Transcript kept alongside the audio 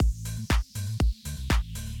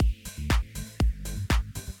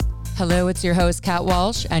Hello, it's your host, Kat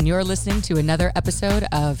Walsh, and you're listening to another episode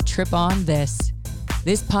of Trip on This.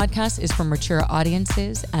 This podcast is for mature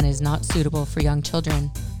audiences and is not suitable for young children.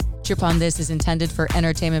 Trip on This is intended for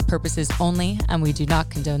entertainment purposes only, and we do not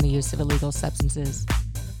condone the use of illegal substances.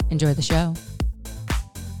 Enjoy the show.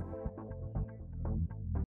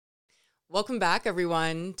 Welcome back,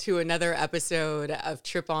 everyone, to another episode of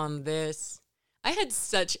Trip on This. I had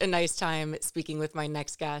such a nice time speaking with my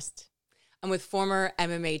next guest. I'm with former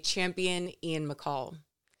MMA champion Ian McCall.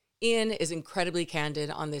 Ian is incredibly candid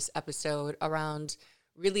on this episode around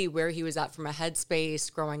really where he was at from a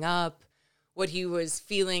headspace growing up, what he was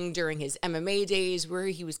feeling during his MMA days, where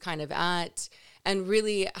he was kind of at, and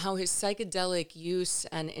really how his psychedelic use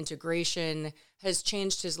and integration has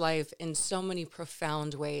changed his life in so many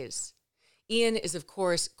profound ways. Ian is, of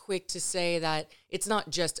course, quick to say that it's not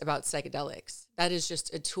just about psychedelics. That is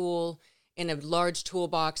just a tool in a large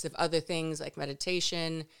toolbox of other things like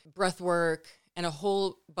meditation, breath work, and a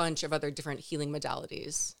whole bunch of other different healing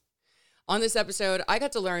modalities. On this episode, I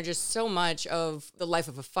got to learn just so much of the life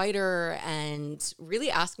of a fighter and really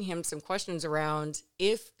asking him some questions around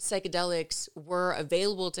if psychedelics were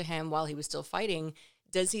available to him while he was still fighting,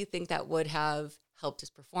 does he think that would have helped his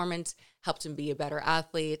performance, helped him be a better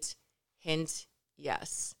athlete? Hint,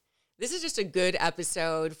 yes. This is just a good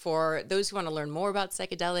episode for those who want to learn more about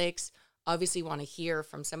psychedelics, obviously want to hear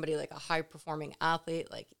from somebody like a high-performing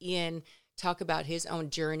athlete like Ian, talk about his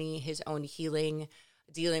own journey, his own healing,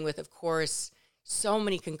 dealing with, of course, so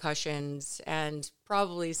many concussions and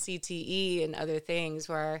probably CTE and other things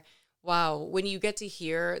where, wow, when you get to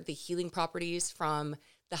hear the healing properties from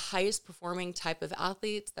the highest performing type of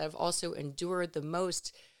athletes that have also endured the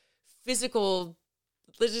most physical,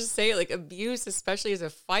 let's just say like abuse, especially as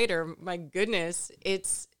a fighter, my goodness,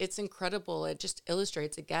 it's incredible. It just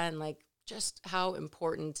illustrates again, like just how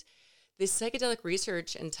important this psychedelic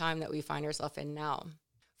research and time that we find ourselves in now.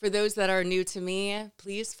 For those that are new to me,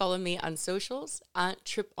 please follow me on socials at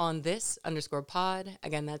 @triponthis_pod.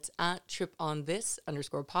 Again, that's at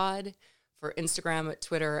 @triponthis_pod for Instagram,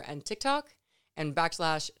 Twitter, and TikTok, and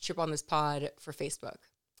 /triponthispod for Facebook.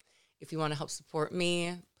 If you want to help support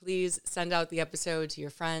me, please send out the episode to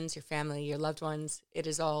your friends, your family, your loved ones. It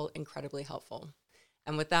is all incredibly helpful.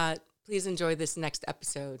 And with that, please enjoy this next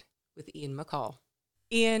episode with Ian McCall.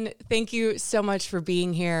 Ian, thank you so much for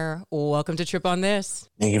being here. Welcome to Trip on This.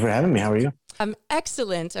 Thank you for having me. How are you? I'm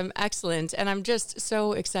excellent. And I'm just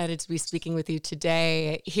so excited to be speaking with you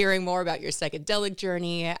today, hearing more about your psychedelic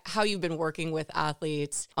journey, how you've been working with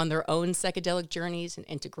athletes on their own psychedelic journeys and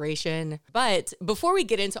integration. But before we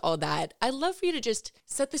get into all that, I'd love for you to just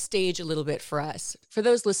set the stage a little bit for us. For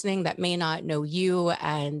those listening that may not know you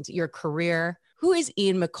and your career, who is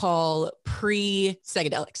Ian McCall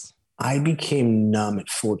pre-psychedelics? I became numb at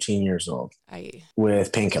 14 years old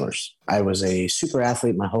with painkillers. I was a super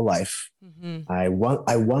athlete my whole life. Mm-hmm. I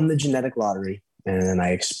won the genetic lottery, and I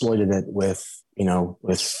exploited it with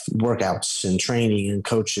workouts and training and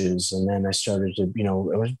coaches. And then I started to,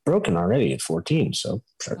 I was broken already at 14. So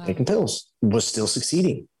started taking pills, was still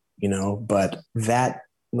succeeding, but that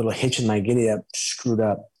little hitch in my giddy up screwed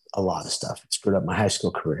up a lot of stuff. It screwed up my high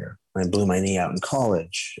school career. I blew my knee out in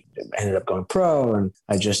college, ended up going pro. And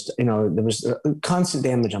I just, there was constant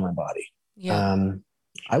damage on my body. Yeah.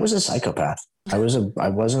 I was a psychopath. I wasn't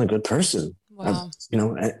a good person. Wow.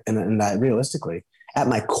 And that realistically at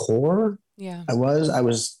my core, yeah, I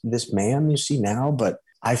was this man you see now, but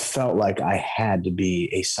I felt like I had to be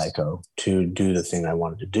a psycho to do the thing I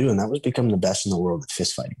wanted to do. And that was become the best in the world at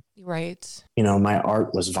fist fighting. Right. My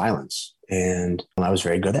art was violence, and I was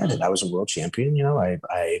very good at it. I was a world champion.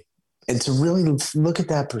 And to really look at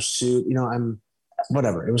that pursuit,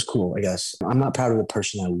 whatever, it was cool, I guess. I'm not proud of the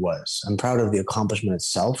person I was. I'm proud of the accomplishment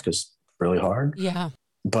itself because it's really hard. Yeah.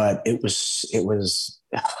 But it was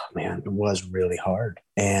really hard.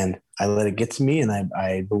 And I let it get to me. And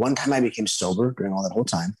the one time I became sober during all that whole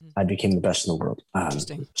time, I became the best in the world.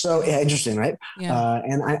 Interesting. So yeah, interesting, right? Yeah.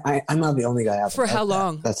 And I'm not the only guy out there. For how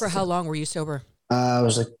long? For how long were you sober? I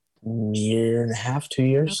was like a year and a half, 2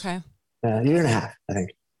 years. Okay. A year and a half, I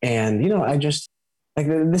think. And, I just like,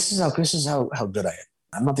 this is how good I am.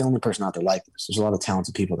 I'm not the only person out there like this. There's a lot of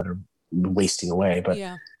talented people that are wasting away, but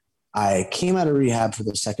yeah. I came out of rehab for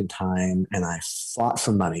the second time and I fought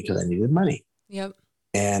for money because I needed money. Yep.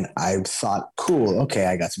 And I thought, cool, okay,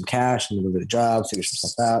 I got some cash. I'm going to get a job, figure some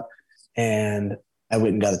stuff out. And I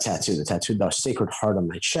went and got a tattoo. The tattoo that was Sacred Heart on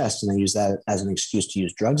my chest. And I used that as an excuse to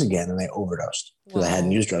use drugs again. And I overdosed because I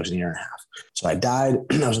hadn't used drugs in a year and a half. So I died.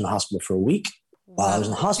 I was in the hospital for a week. While I was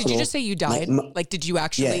in the hospital. Did you just say you died? Like, did you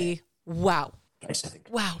actually? Yeah. Wow. Twice, I think.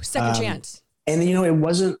 Wow. Second chance. And, it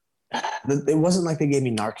wasn't it wasn't like they gave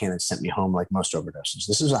me Narcan and sent me home like most overdoses.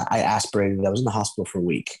 This is, I aspirated. I was in the hospital for a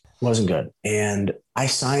week. It wasn't good. And I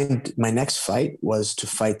signed, my next fight was to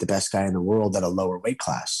fight the best guy in the world at a lower weight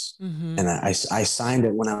class. Mm-hmm. And I signed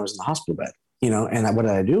it when I was in the hospital bed, and what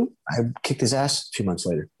did I do? I kicked his ass a few months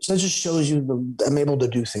later. So it just shows you I'm able to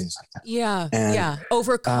do things like that. Yeah. And,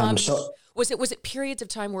 overcome. Was it periods of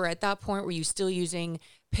time where at that point were you still using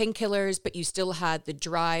painkillers, but you still had the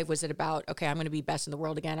drive? Was it about, okay, I'm going to be best in the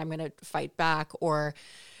world again, I'm going to fight back? Or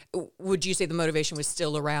would you say the motivation was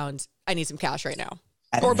still around, I need some cash right now?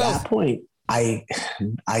 At that point, I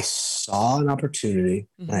saw an opportunity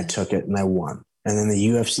and I took it and I won. And then the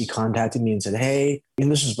UFC contacted me and said, hey,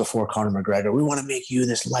 this was before Conor McGregor. We want to make you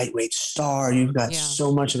this lightweight star. You've got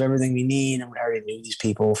so much of everything we need. And I already knew these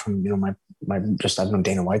people from, I've known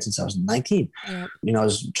Dana White since I was 19. Yeah.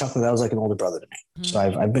 Chuck Liddell was like an older brother to me. Mm-hmm.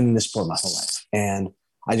 So I've been in this sport my whole life. And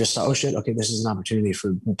I just thought, oh shit, okay, this is an opportunity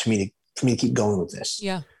for me to keep going with this.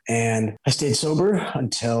 Yeah. And I stayed sober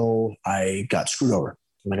until I got screwed over.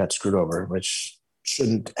 And I got screwed over, which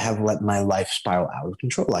shouldn't have let my life spiral out of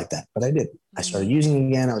control like that, but I did. Mm-hmm. I started using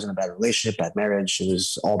again. I was in a bad relationship, bad marriage. It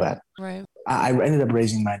was all bad. Right. I ended up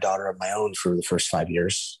raising my daughter of my own for the first 5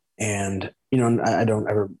 years. And, I don't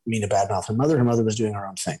ever mean to badmouth her mother. Her mother was doing her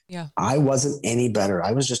own thing. Yeah. I wasn't any better.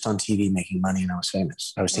 I was just on TV making money and I was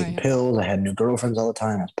famous. I was taking pills. I had new girlfriends all the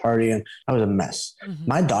time. I was partying. I was a mess. Mm-hmm.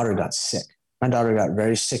 My daughter got sick. My daughter got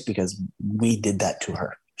very sick because we did that to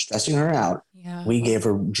her. Stressing her out, we gave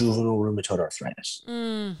her juvenile rheumatoid arthritis.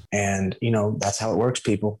 Mm. And, that's how it works,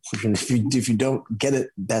 people. If you don't get it,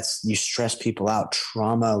 you stress people out.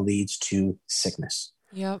 Trauma leads to sickness.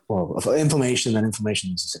 Yep. Well, inflammation, then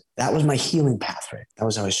inflammation. That was my healing pathway. That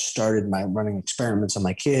was how I started my running experiments on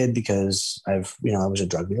my kid because I was a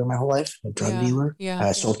drug dealer my whole life, a drug dealer. Yeah.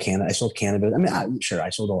 I sold cannabis. I mean, I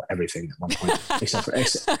sold everything at one point, except for.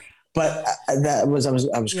 But I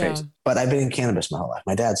was crazy. But I've been in cannabis my whole life.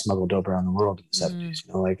 My dad smuggled dope around the world in the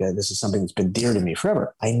 70s. This is something that's been dear to me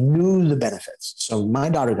forever. I knew the benefits. So my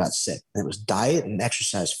daughter got sick, and it was diet and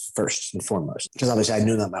exercise first and foremost. Because obviously I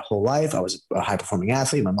knew that my whole life. I was a high-performing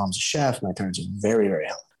athlete. My mom's a chef. My parents are very, very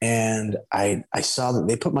healthy. And I saw that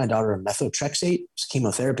they put my daughter on methotrexate, it's a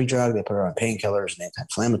chemotherapy drug. They put her on painkillers and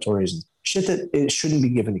anti-inflammatories and shit that it shouldn't be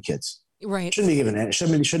given to kids. Right. Shouldn't be given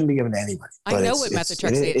to anybody. I know what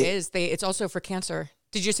methotrexate is. It's also for cancer.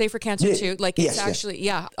 Did you say for cancer too? It's actually,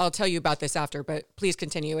 I'll tell you about this after, but please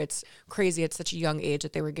continue. It's crazy. At such a young age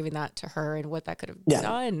that they were giving that to her and what that could have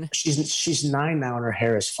done. She's 9 now and her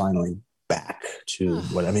hair is finally back to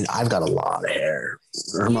I've got a lot of hair.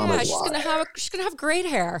 Her mom has she's gonna have great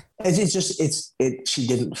hair. She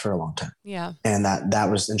didn't for a long time. Yeah. And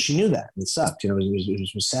and she knew that. It sucked. It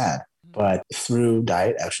was sad. But through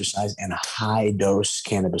diet, exercise, and a high dose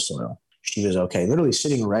cannabis oil, she was okay. Literally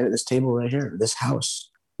sitting right at this table right here, this house.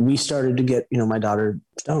 We started to get, my daughter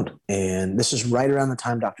stoned. And this is right around the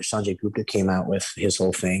time Dr. Sanjay Gupta came out with his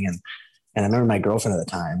whole thing. And I remember my girlfriend at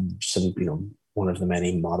the time, one of the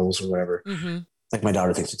many models or whatever. Mm-hmm. Like my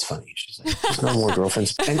daughter thinks it's funny. She's like, there's no more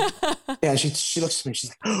girlfriends. And she looks at me. She's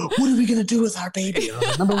like, oh, what are we going to do with our baby?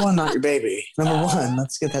 Like, number one, not your baby. Number one,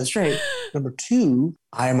 let's get that straight. Number two,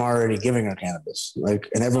 I'm already giving her cannabis.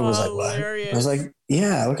 And everyone was like, what? I was like,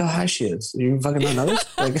 yeah, look how high she is. You fucking don't know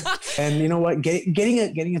this? And you know what? Getting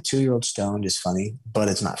a 2-year-old stoned is funny, but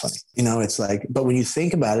it's not funny. It's like, but when you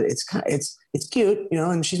think about it, it's cute,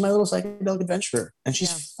 and she's my little psychedelic adventurer and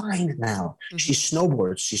she's fine now. Mm-hmm. She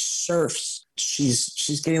snowboards, she surfs.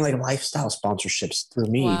 She's getting lifestyle sponsorships through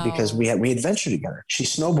me because we adventure together. She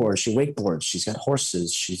snowboards, she wakeboards, she's got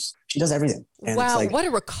horses. She does everything. And wow. What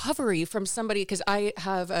a recovery from somebody. Cause I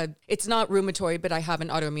have it's not rheumatoid, but I have an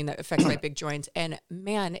autoimmune that affects my big joints. And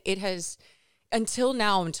man, it has, until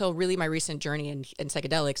really my recent journey in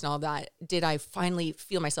psychedelics and all that, did I finally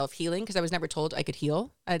feel myself healing? Because I was never told I could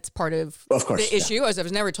heal. It's part of course, the issue. I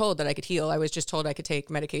was never told that I could heal. I was just told I could take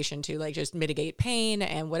medication to just mitigate pain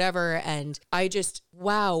and whatever. And I just,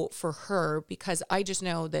 wow for her, because I just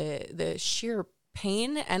know the sheer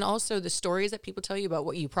pain and also the stories that people tell you about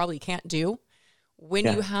what you probably can't do when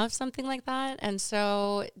you have something like that. And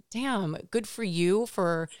so, damn, good for you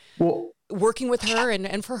for working with her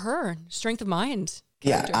and for her strength of mind.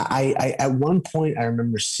 Character. Yeah. I at one point I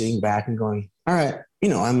remember sitting back and going, all right,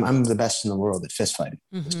 I'm the best in the world at fist fighting.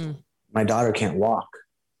 Mm-hmm. My daughter can't walk.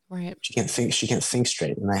 Right. She can't think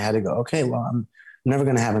straight. And I had to go, okay, well, I'm never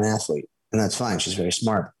going to have an athlete, and that's fine. She's very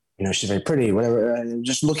smart. She's very pretty, whatever.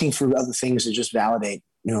 Just looking for other things to just validate,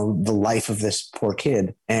 the life of this poor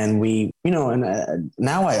kid. And we,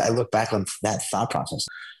 now I look back on that thought process,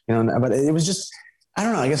 but it was just, I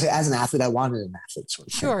don't know. I guess as an athlete, I wanted an athlete sort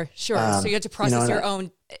of thing. Sure. So you had to process your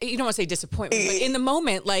own, you don't want to say disappointment, but in the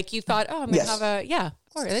moment, like you thought, I'm going to have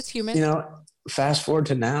all right, that's human. Fast forward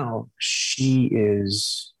to now,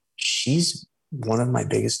 she's one of my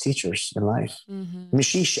biggest teachers in life. Mm-hmm. I mean,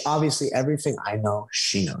 she obviously everything I know,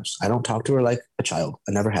 she knows. I don't talk to her like a child.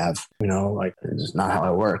 I never have, like it's not how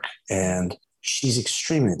I work. And she's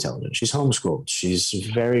extremely intelligent. She's homeschooled. She's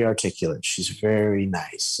very articulate. She's very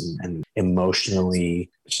nice and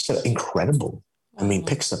emotionally just incredible. I mean,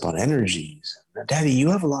 picks up on energies. Daddy,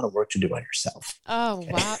 you have a lot of work to do by yourself. Oh,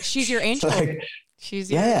 wow. She's your angel. She's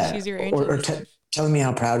your angel. Or telling me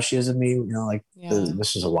how proud she is of me.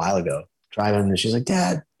 This was a while ago. Driving and she's like,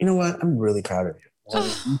 Dad, you know what? I'm really proud of you. I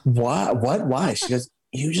was like, what? Why? She goes,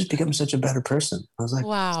 you just become such a better person. I was like,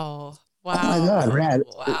 wow. Oh my God, rad.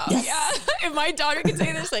 Wow. Yes. Yeah. If my daughter can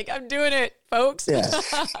say this, like, I'm doing it, folks. Yeah.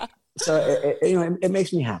 So it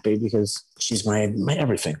makes me happy because she's my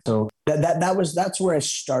everything. So that's where I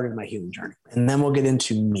started my healing journey. And then we'll get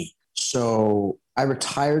into me. So I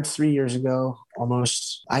retired 3 years ago,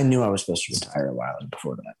 almost. I knew I was supposed to retire a while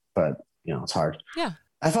before that, but it's hard. Yeah.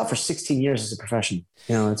 I fought for 16 years as a profession.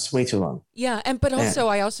 It's way too long. Yeah. But also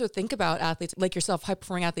I also think about athletes like yourself, high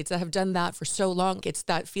performing athletes that have done that for so long. It's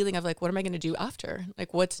that feeling of like, what am I going to do after?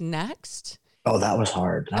 Like, what's next? Oh, that was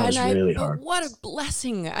hard. That was really hard. What a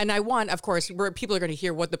blessing. And I want, of course, people are going to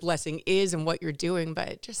hear what the blessing is and what you're doing,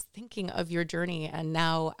 but just thinking of your journey and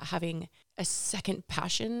now having a second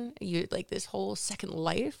passion, like this whole second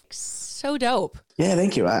life, so dope. Yeah,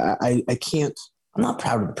 thank you. I can't, I'm not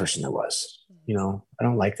proud of the person I was. I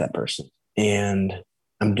don't like that person. And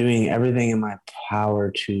I'm doing everything in my power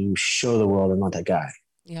to show the world I'm not that guy.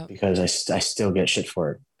 Yeah. Because I still get shit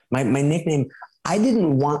for it. My nickname, I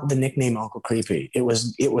didn't want the nickname Uncle Creepy. It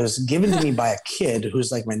was given to me by a kid who's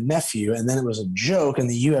like my nephew, and then it was a joke, and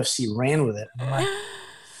the UFC ran with it. And I'm like,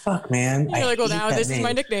 fuck, man. You're like, well, now this is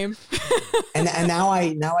my nickname. and now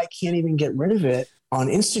I can't even get rid of it on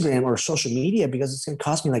Instagram or social media because it's going to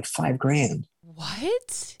cost me like $5,000.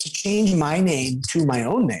 What? To change my name to my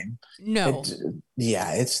own name. No.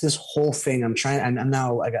 It's this whole thing. I'm trying, and I'm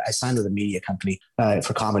now, I signed with a media company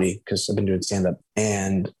for comedy because I've been doing stand-up,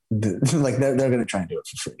 and they're going to try and do it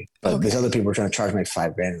for free. But these other people were trying to charge me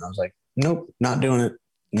 $5,000, and I was like, nope, not doing it.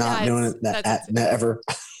 Not doing it. Never.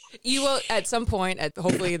 You will at some point.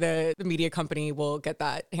 Hopefully, the media company will get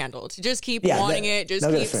that handled. Just keep wanting it. Just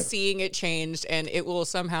keep seeing it changed, and it will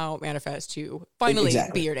somehow manifest to finally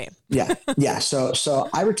be your name. Yeah. So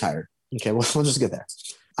I retired. Okay, we'll just get there.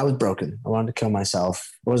 I was broken. I wanted to kill myself.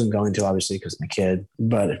 I wasn't going to, obviously, because my kid,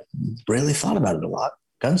 but really thought about it a lot.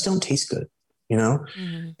 Guns don't taste good,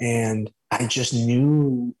 Mm-hmm. And I just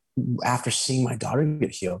knew after seeing my daughter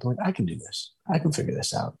get healed, I'm like, I can do this. I can figure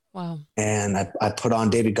this out. Wow. And I put on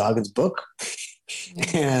David Goggins' book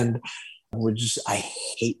and I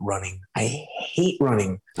hate running.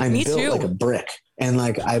 I'm Me built too. like a brick. And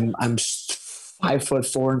like, I'm 5'4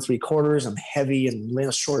 3/4. I'm heavy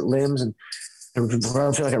and short limbs. And I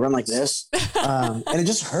feel like I run like this. And it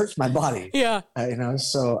just hurts my body. Yeah.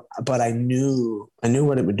 But I knew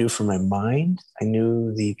what it would do for my mind. I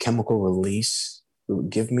knew the chemical release it would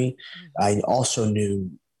give me. I also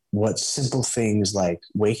knew what simple things like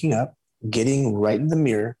waking up, getting right in the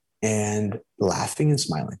mirror and laughing and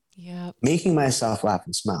smiling, making myself laugh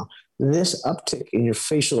and smile. This uptick in your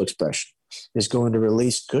facial expression is going to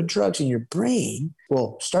release good drugs in your brain.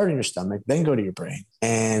 Well, start in your stomach, then go to your brain.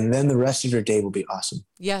 And then the rest of your day will be awesome.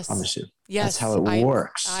 Yes. I promise you. Yes. That's how it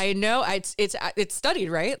works. I know. It's studied,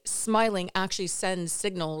 right? Smiling actually sends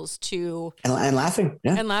signals to... And laughing.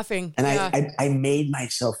 Yeah. And laughing. And I made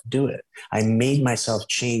myself do it. I made myself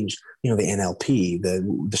change, the NLP,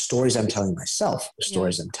 the stories I'm telling myself, the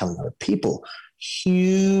stories I'm telling other people.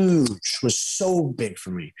 Huge, was so big for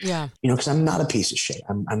me. Yeah. Because I'm not a piece of shit.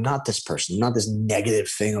 I'm not this person. I'm not this negative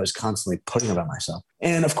thing I was constantly putting about myself.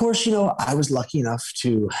 And of course, I was lucky enough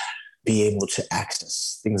to be able to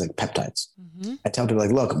access things like peptides. Mm-hmm. I tell people like,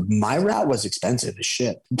 look, my route was expensive as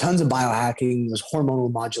shit. Tons of biohacking, there's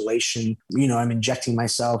hormonal modulation. I'm injecting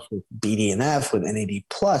myself with BDNF, with NAD+.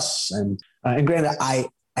 And granted, I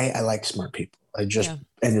like smart people. I just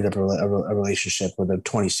ended up a relationship with a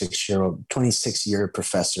 26-year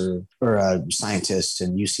professor or a scientist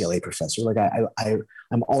and UCLA professor. Like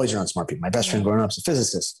I'm always around smart people. My best friend growing up is a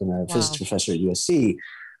physicist and a physics professor at USC.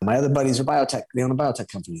 My other buddies are biotech. They own a biotech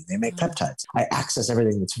company. They make peptides. I access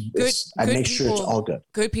everything I make sure it's all good.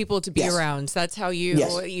 Good people to be around. So that's how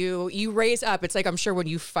you raise up. It's like, I'm sure when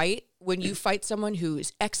you fight someone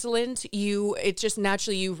who's excellent, it's just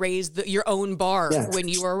naturally you raise your own bar when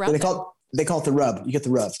you are around them. they call it the rub. You get the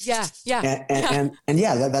rub. Yeah. And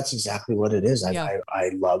yeah, that's exactly what it is.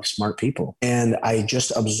 I love smart people, and I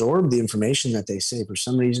just absorb the information that they say. For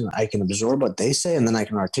some reason, I can absorb what they say, and then I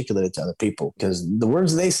can articulate it to other people, because the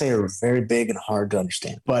words they say are very big and hard to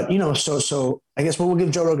understand. But so I guess we'll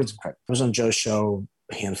give Joe Rogan some credit. I was on Joe's show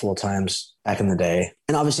a handful of times back in the day,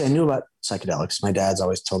 and obviously I knew about psychedelics. My dad's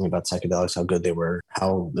always told me about psychedelics, how good they were,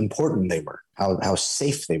 how important they were, how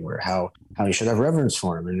safe they were, how you should have reverence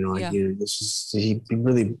for them. And he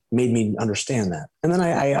really made me understand that. And then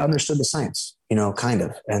I understood the science, kind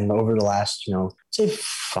of. And over the last, say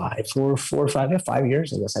 5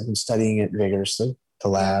 years, I guess I've been studying it vigorously. The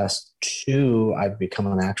last 2, I've become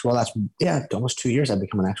almost 2 years, I've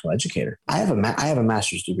become an actual educator. I have a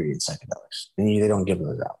master's degree in psychedelics, and they don't give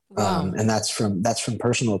those out. Wow. And that's from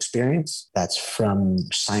personal experience. That's from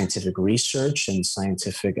scientific research and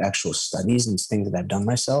scientific actual studies and things that I've done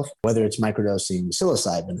myself, whether it's microdosing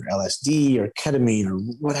psilocybin or LSD or ketamine or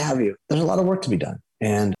what have you. There's a lot of work to be done.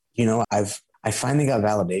 And, I finally got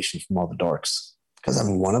validation from all the dorks, because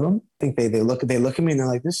I'm one of them. I think they look at me and they're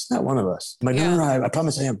like, "This is not one of us." I'm like, no, I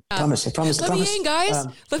promise I am. I promise. Let me in, guys.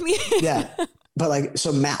 Let me in. Yeah. But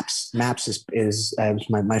so MAPS is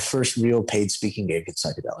my first real paid speaking gig at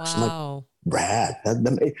psychedelics. Wow. I'm like, rad.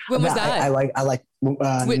 When was that? I like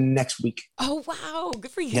next week. Oh, wow.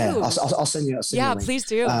 Good for you. Yeah, I'll send you. Yeah, please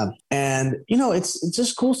do. And it's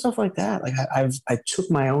just cool stuff like that. Like I took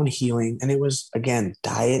my own healing, and it was, again,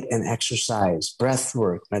 diet and exercise, breath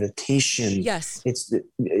work, meditation. Yes.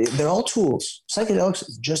 They're all tools. Psychedelics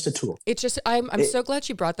is just a tool. It's just, I'm so glad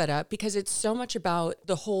you brought that up, because it's so much about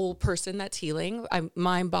the whole person that's healing,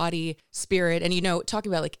 mind, body, spirit. And,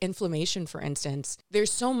 talking about like inflammation, for instance,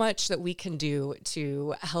 there's so much that we can do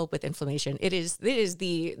to help with inflammation. It is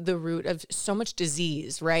the root of so much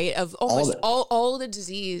disease, right? Of almost all the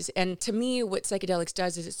disease. And to me, what psychedelics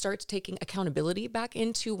does is it starts taking accountability back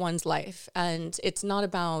into one's life. And it's not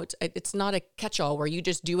a catch-all where you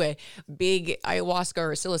just do a big ayahuasca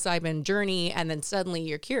or psilocybin journey and then suddenly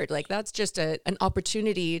you're cured. Like, that's just an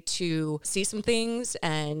opportunity to see some things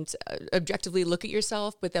and objectively look at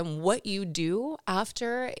yourself. But then what you do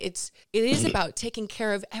after, it is about taking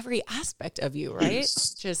care of every aspect of you, right?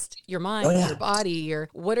 Just your mind, your body,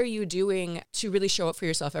 what are you doing to really show up for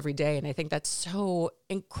yourself every day? And I think that's so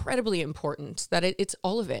incredibly important, that it's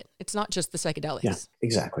all of it. It's not just the psychedelics. Yeah,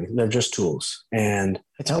 exactly. They're just tools. And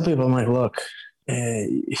I tell people, I'm like, look,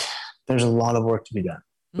 there's a lot of work to be done.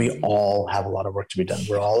 We all have a lot of work to be done.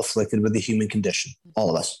 We're all afflicted with the human condition, all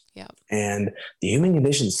of us. Yeah. And the human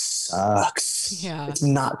condition sucks. Yeah. It's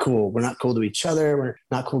not cool. We're not cool to each other. We're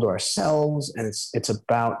not cool to ourselves. And it's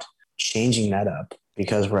about changing that up,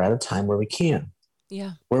 because we're at a time where we can.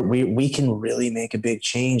 Yeah. Where we can really make a big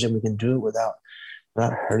change, and we can do it without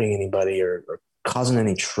hurting anybody or causing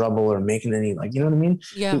any trouble or making any, like, you know what I mean?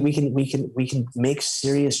 Yeah. We can make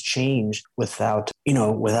serious change without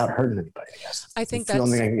hurting anybody, I guess. I think that's the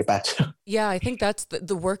only thing I can get back to. Yeah, I think that's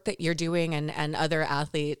the work that you're doing, and other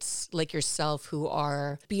athletes like yourself who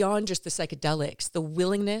are beyond just the psychedelics, the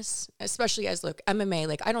willingness, especially as, look, MMA,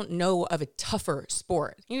 like, I don't know of a tougher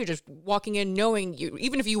sport. You're just walking in knowing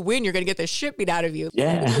even if you win, you're going to get the shit beat out of you.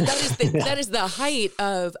 Yeah. That is the height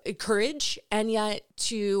of courage. And yet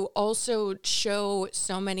to also show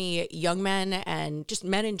so many young men and just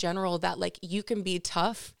men in general that, like, you can be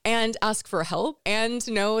tough and ask for help and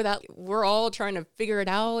know that we're all trying to figure it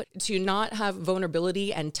out. To not have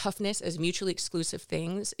vulnerability and toughness as mutually exclusive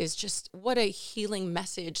things is just, what a healing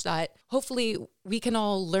message that hopefully we can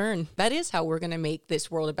all learn. That is how we're going to make this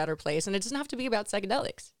world a better place. And it doesn't have to be about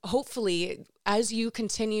psychedelics. Hopefully, as you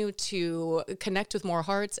continue to connect with more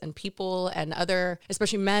hearts and people and other,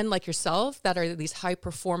 especially men like yourself, that are these high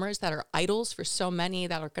performers, that are idols for so many,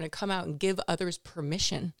 that are going to come out and give others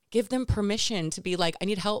permission. Give them permission to be like, I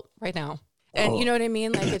need help right now. And you know what I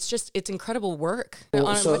mean? Like, it's incredible work on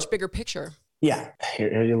a much bigger picture. Yeah.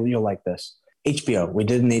 Here, you'll like this. HBO. We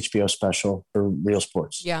did an HBO special for Real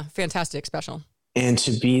Sports. Yeah. Fantastic special. And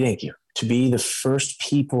to be the first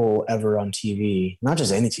people ever on TV, not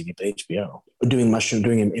just any TV, but HBO, doing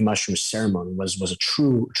a mushroom ceremony was a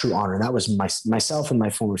true honor. And that was myself and my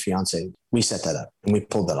former fiance. We set that up and we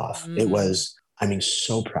pulled that off. It was,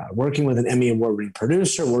 so proud. Working with an Emmy Award-winning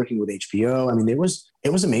producer, working with HBO. It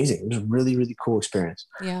was amazing. It was a really, really cool experience.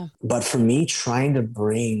 Yeah. But for me, trying to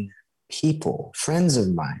bring people, friends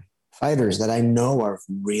of mine, fighters that I know are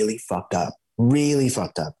really fucked up,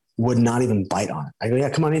 would not even bite on it. I go, yeah,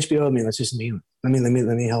 come on HBO with me. Let's just meet. Let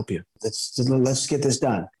me help you. Let's get this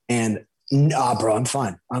done. And bro, I'm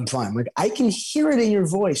fine. I'm like, I can hear it in your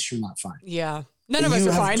voice. You're not fine. Yeah. None of us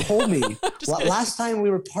are fine. You told me last time we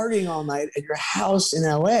were partying all night at your house in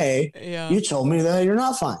LA, you told me that you're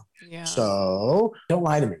not fine. Yeah. So don't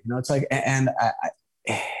lie to me. It's like, and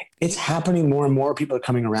it's happening more and more. People are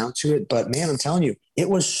coming around to it. But man, I'm telling you, it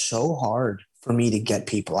was so hard for me to get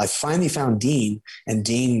people. I finally found Dean, and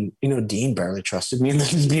Dean barely trusted me. And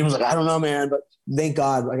then Dean was like, I don't know, man. But thank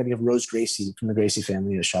God, I got to give Rose Gracie from the Gracie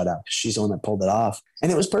family a shout out. She's the one that pulled it off.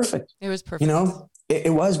 And it was perfect. It was perfect.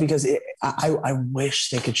 It was, because I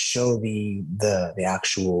wish they could show the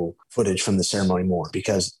actual footage from the ceremony more,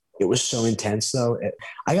 because it was so intense though.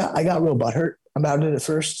 I got real butthurt about it at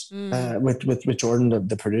first with Jordan,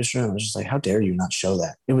 the producer. And I was just like, how dare you not show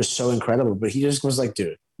that? It was so incredible. But he just was like,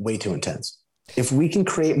 dude, way too intense. If we can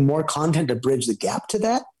create more content to bridge the gap to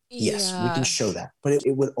that, yes, we can show that. But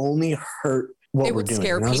it would only hurt what we're doing.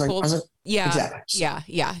 Scare people. I was like, yeah, exactly.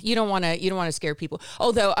 Yeah. You don't want to scare people.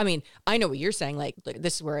 Although, I mean, I know what you're saying. Like,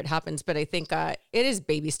 this is where it happens, but I think it is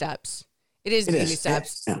baby steps. It is baby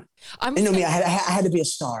steps. Yeah. I had to be a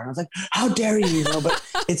star, and I was like, "How dare you?" But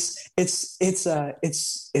it's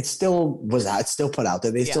still was out. It's still put out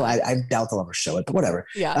there. I doubt they'll ever show it, but whatever.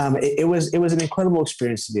 Yeah. It was an incredible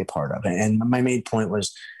experience to be a part of, and my main point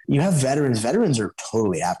was, you have veterans. Veterans are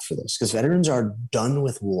totally apt for this, because veterans are done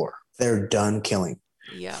with war. They're done killing.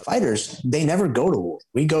 Yeah. Fighters, they never go to war.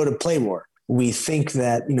 We go to play war. We think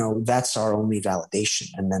that, that's our only validation.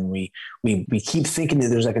 And then we keep thinking that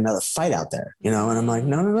there's like another fight out there, and I'm like,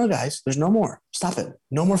 no, guys, there's no more. Stop it.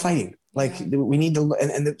 No more fighting. Like we need to,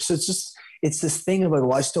 so it's this thing of like,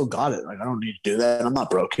 well, I still got it. Like, I don't need to do that. I'm not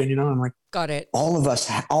broken, I'm like, got it. All of us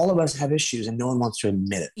have issues, and no one wants to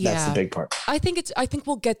admit it. That's the big part. I think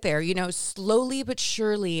we'll get there, slowly but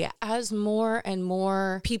surely, as more and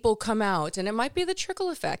more people come out. And it might be the trickle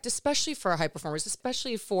effect, especially for high performers,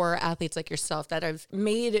 especially for athletes like yourself that have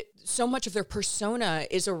made so much of their persona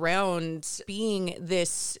is around being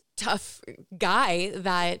this tough guy,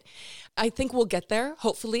 that I think we'll get there.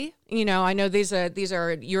 Hopefully, I know these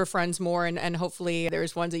are your friends more, and hopefully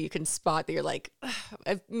there's ones that you can spot that you're like,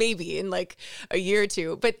 maybe in like a year or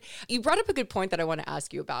two. But you brought up a good point that I want to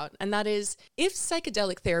ask you about, and that is, if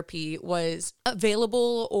psychedelic therapy was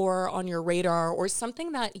available or on your radar, or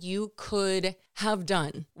something that you could have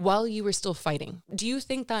done while you were still fighting, do you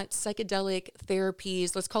think that psychedelic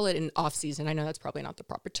therapies, let's call it an off season, I know that's probably not the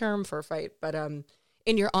proper term for a fight, but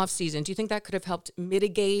in your off season, do you think that could have helped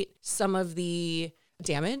mitigate some of the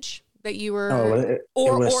damage that you were? It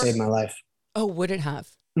would have saved my life. Oh, would it have?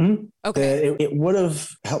 Mm-hmm. Okay. It would have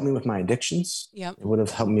helped me with my addictions. Yep. It would have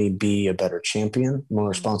helped me be a better champion, more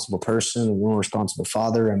responsible person, a more responsible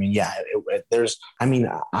father. I mean, I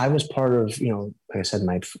was part of, like I said,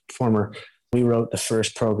 we wrote the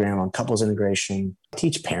first program on couples integration,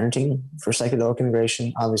 teach parenting for psychedelic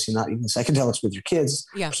integration. Obviously not even psychedelics with your kids,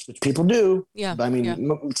 which people do. Yeah. But I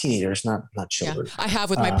mean, teenagers, not children. Yeah. I have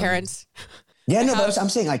with my parents. Yeah, no, but I'm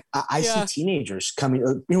saying, like, I see teenagers coming,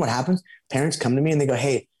 you know what happens? Parents come to me and they go,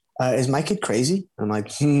 hey, is my kid crazy? I'm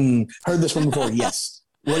like, heard this one before. Yes.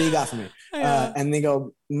 What do you got for me? And they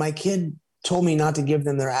go, my kid told me not to give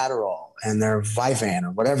them their Adderall and their Vyvanse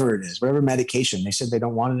or whatever it is, whatever medication. They said they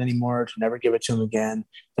don't want it anymore, to never give it to them again.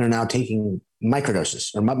 They're now taking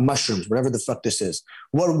microdoses or mushrooms, whatever the fuck this is.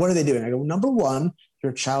 What are they doing? I go, number one,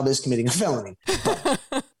 your child is committing a felony.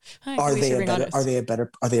 Are they a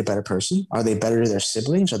better person? Are they better to their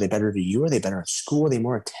siblings? Are they better to you? Are they better at school? Are they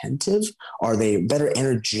more attentive? Are they better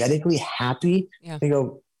energetically happy? Yeah. They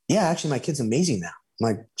go, yeah, actually my kid's amazing now.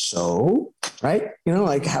 I'm like, so, right?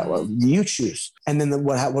 Like, how you choose. And then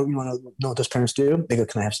what you want to know what those parents do? They go,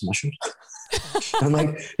 can I have some mushrooms? And I'm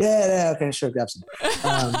like, yeah, okay, sure, grab some.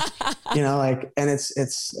 And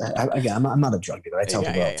again, I'm not a drug dealer. I tell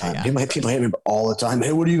people all the time. Yeah. People hate me all the time.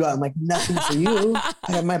 Hey, what do you got? I'm like, nothing for you.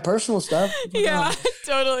 I have my personal stuff. Yeah,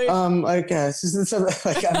 totally. I'm a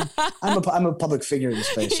public figure in this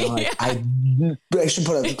space. So I should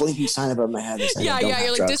put a blinking sign above my head. You're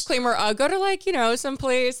like, drugs. Disclaimer. Go to some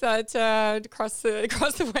place that across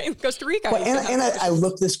the way in Costa Rica. Well, and I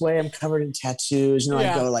look this way. I'm covered in tattoos.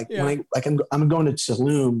 I go when I'm going to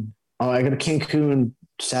Tulum. I go to Cancun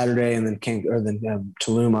Saturday, and then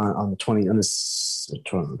Tulum on the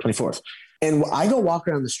 24th. And I go walk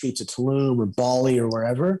around the streets of Tulum or Bali or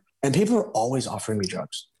wherever, and people are always offering me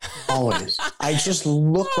drugs. Always. I just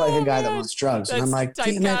look like a guy that wants drugs. And I'm like,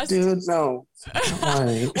 damn it, dude, no.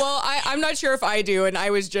 Well, I'm not sure if I do. And I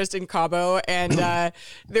was just in Cabo, and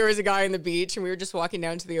there was a guy on the beach, and we were just walking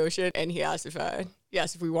down to the ocean, and he asked if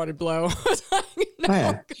we wanted blow. I was like,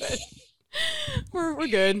 no, good. We're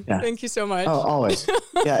good. Yeah. Thank you so much. Oh, always.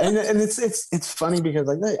 Yeah. And it's funny because,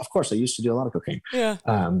 like, of course I used to do a lot of cocaine. Yeah.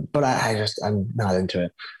 But I'm not into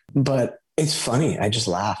it. But It's funny. I just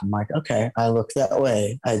laugh. I'm like, okay, I look that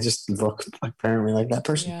way. I just look apparently like that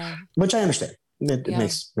person, which I understand. It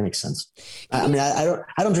makes sense. I mean, I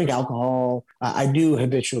don't drink alcohol. I do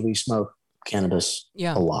habitually smoke cannabis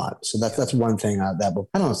a lot. So that's one thing that will,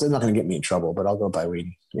 I don't know. It's not going to get me in trouble, but I'll go buy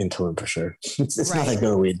weed into it for sure. It's not like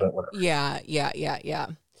go weed, but whatever. Yeah.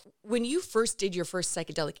 When you first did your first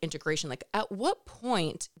psychedelic integration, like at what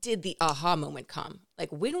point did the aha moment come? Like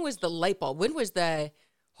when was the light bulb? When was the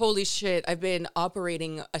holy shit, I've been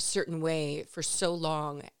operating a certain way for so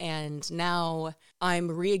long and now I'm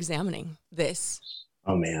re-examining this?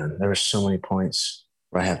 Oh man, there were so many points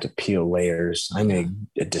where I have to peel layers. I'm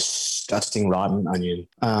a disgusting rotten onion.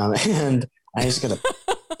 And I just got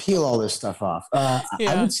to peel all this stuff off.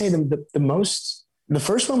 I would say the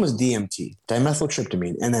first one was DMT,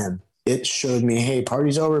 dimethyltryptamine. And then it showed me, hey,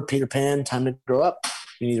 party's over, Peter Pan, time to grow up.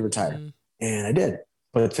 You need to retire. And I did.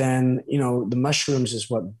 But then, the mushrooms is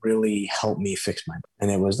what really helped me fix my,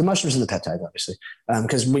 and it was the mushrooms and the peptides, obviously.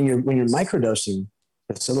 Because when you're microdosing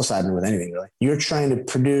with psilocybin, with anything really, you're trying to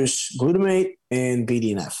produce glutamate and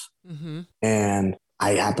BDNF. And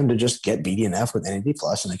I happen to just get BDNF with NAD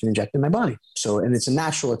plus, and I can inject it in my body. So, and it's a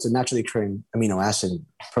naturally occurring amino acid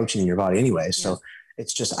protein in your body anyway. So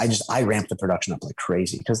it's just, I ramp the production up like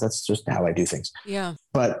crazy because that's just how I do things. Yeah.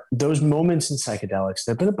 But those moments in psychedelics,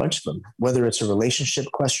 there've been a bunch of them, whether it's a relationship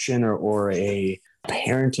question or a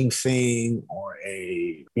parenting thing or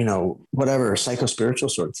a, whatever, psycho-spiritual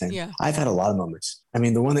sort of thing. Yeah. I've had a lot of moments. I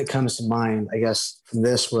mean, the one that comes to mind, I guess, from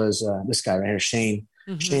this was this guy right here, Shane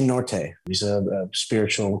Norte. He's a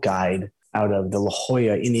spiritual guide out of the La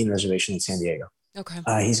Jolla Indian Reservation in San Diego. Okay.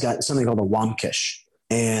 He's got something called a Wamkish,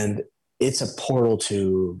 and it's a portal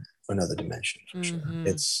to another dimension for sure.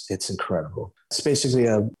 It's incredible. It's basically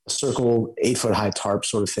a circle, 8-foot high tarp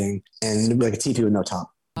sort of thing, and like a teepee with no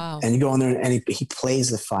top. Wow. And you go in there and he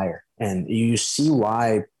plays the fire, and you see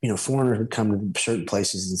why, foreigners would come to certain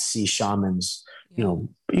places and see shamans, you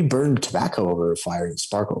burn tobacco over fire and it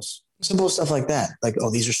sparkles. Simple stuff like that. Like,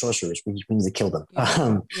 oh, these are sorcerers. We need to kill them.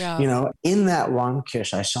 In that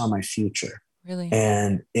Wamkish, I saw my future. Really?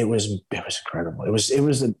 And it was incredible. It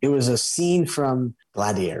was a scene from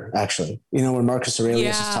Gladiator, actually. When Marcus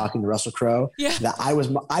Aurelius is talking to Russell Crowe. Yeah. That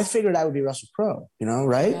I figured I would be Russell Crowe,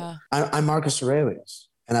 right? Yeah. I'm Marcus Aurelius.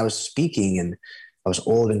 And I was speaking, and I was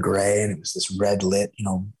old and gray, and it was this red lit,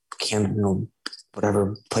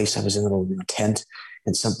 whatever place I was in, little tent.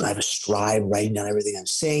 And I have a scribe writing down everything I'm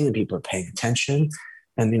saying, and people are paying attention.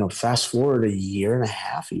 And, fast forward a year and a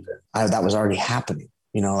half even, that was already happening.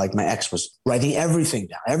 Like my ex was writing everything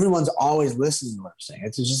down. Everyone's always listening to what I'm saying.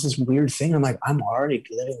 It's just this weird thing. I'm like, I'm already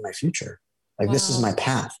living my future. Like, this is my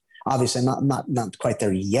path. Obviously, I'm not quite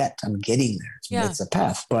there yet. I'm getting there. It's a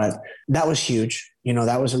path. But that was huge.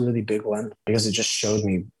 That was a really big one because it just showed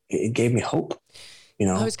me, it gave me hope.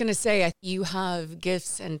 I was going to say, you have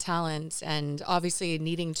gifts and talents, and obviously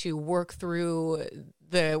needing to work through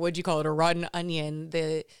what'd you call it, a rotten onion,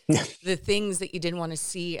 the things that you didn't want to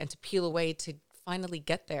see and to peel away to finally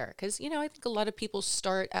get there. Because, I think a lot of people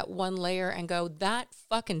start at one layer and go, that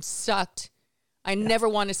fucking sucked. I never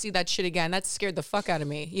want to see that shit again. That scared the fuck out of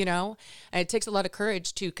me, And it takes a lot of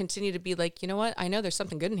courage to continue to be like, you know what? I know there's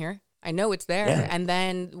something good in here. I know it's there. Yeah. And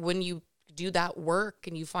then when you do that work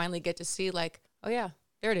and you finally get to see like, oh yeah,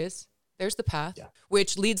 there it is. There's the path,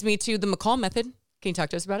 which leads me to the McCall method. Can you talk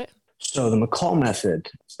to us about it? So the McCall method,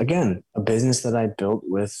 again, a business that I built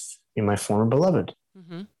with my former beloved.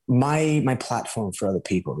 My platform for other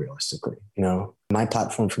people, realistically, my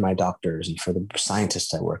platform for my doctors and for the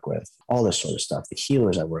scientists I work with, all this sort of stuff, the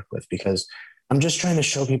healers I work with, because I'm just trying to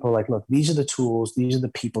show people like, look, these are the tools, these are the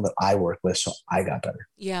people that I work with. So I got better.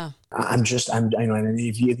 Yeah. And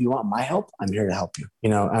if you want my help, I'm here to help you.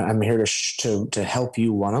 I'm here to help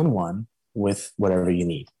you one-on-one with whatever you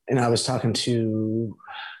need. And I was talking to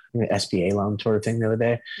SBA loan sort of thing the other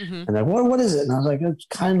day. And they're like, what is it? And I was like, it's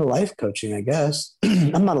kind of life coaching, I guess.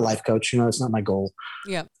 I'm not a life coach. It's not my goal.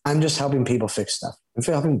 Yeah. I'm just helping people fix stuff. I'm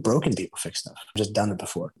helping broken people fix stuff. I've just done it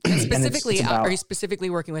before. Specifically, are you specifically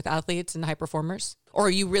working with athletes and high performers? Or are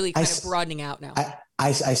you really kind of broadening out now?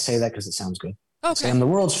 I say that because it sounds good. Okay. I'm the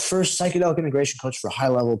world's first psychedelic integration coach for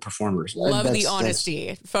high-level performers. Love the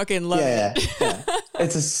honesty. Fucking love it. Yeah.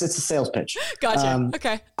 It's a sales pitch. Gotcha.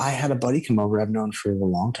 Okay. I had a buddy come over I've known for a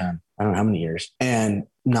long time. I don't know how many years. And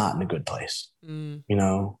not in a good place.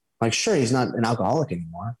 Like, sure, he's not an alcoholic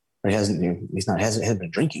anymore. Or he hasn't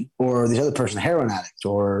been drinking. Or this other person, a heroin addict.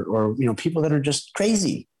 Or people that are just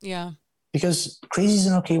crazy. Yeah. because crazy is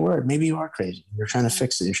an okay word. Maybe you are crazy. You're trying to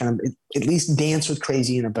fix it. You're trying to at least dance with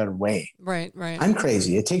crazy in a better way. Right. I'm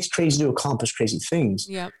crazy. It takes crazy to accomplish crazy things.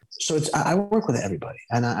 Yeah. So I work with everybody.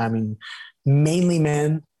 And I mean, mainly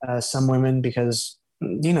men, some women, because,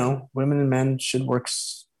 women and men should work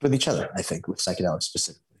with each other, I think, with psychedelics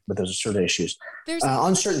specifically. But those are certain issues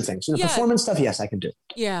on certain things. Performance stuff, yes, I can do.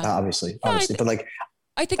 Yeah. Obviously. But like,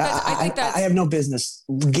 I think that's I have no business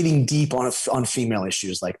getting deep on female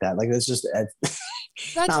issues like that. Like, that's just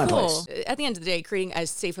that's cool. At the end of the day, creating as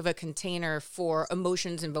safe of a container for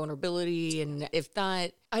emotions and vulnerability, and if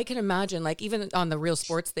that, I can imagine, like, even on the Real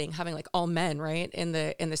Sports thing, having like all men, right, in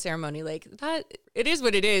the ceremony, like that. It is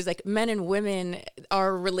what it is. Like, men and women,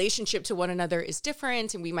 our relationship to one another is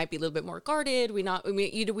different, and we might be a little bit more guarded. We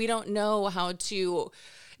don't know how to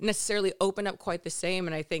necessarily open up quite the same.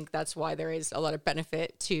 And I think that's why there is a lot of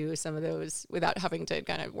benefit to some of those without having to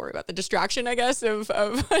kind of worry about the distraction, I guess, of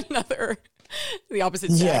the opposite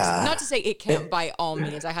sex. Yeah. Not to say it can't by all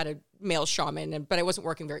means. I had a male shaman, but I wasn't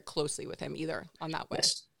working very closely with him either on that way.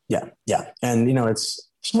 Yes. Yeah. And,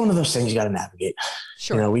 it's one of those things you got to navigate.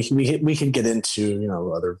 Sure. We can get into,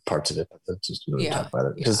 other parts of it, but let's just talk about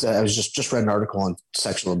it. Because I was just read an article on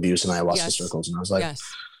sexual abuse in ayahuasca circles, and I was like,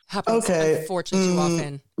 happens unfortunately too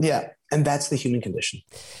often. Yeah. And that's the human condition.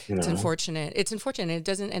 It's unfortunate.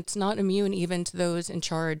 It's not immune even to those in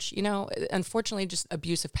charge. Unfortunately, just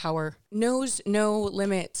abuse of power knows no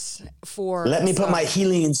limits for. Let me put my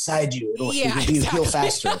healing inside you. It'll heal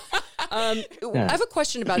faster. I have a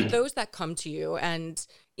question about those that come to you, and,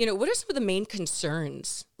 what are some of the main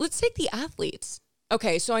concerns? Let's take the athletes.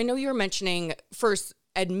 Okay. So I know you were mentioning first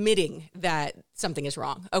admitting that something is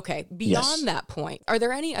wrong. Okay. Beyond that point, are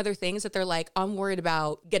there any other things that they're like, I'm worried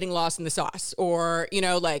about getting lost in the sauce, or,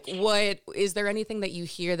 what is there anything that you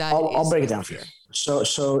hear that I'll break it down for you.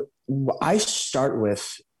 So I start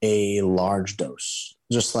with a large dose,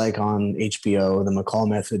 just like on HBO, the McCall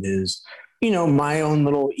method is, my own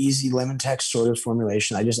little easy lemon text sort of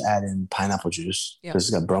formulation. I just add in pineapple juice because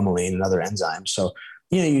it's got bromelain and other enzymes. So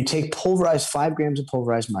you take 5 grams of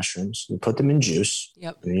pulverized mushrooms, you put them in juice,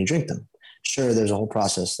 and then you drink them. Sure, there's a whole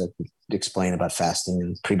process that we explain about fasting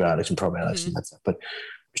and prebiotics and probiotics and that stuff. But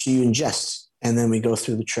so you ingest, and then we go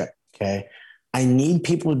through the trip, okay? I need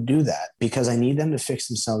people to do that because I need them to fix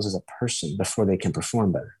themselves as a person before they can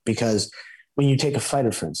perform better. Because when you take a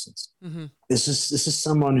fighter, for instance, this is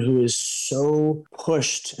someone who is so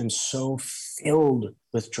pushed and so filled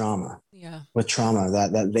with trauma,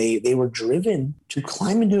 that they were driven to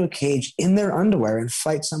climb into a cage in their underwear and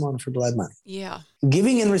fight someone for blood money. Yeah.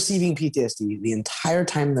 Giving and receiving PTSD the entire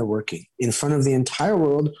time they're working in front of the entire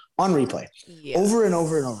world on replay, over and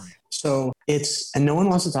over and over again. So and no one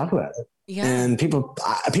wants to talk about it. Yeah. And people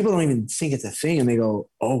don't even think it's a thing, and they go,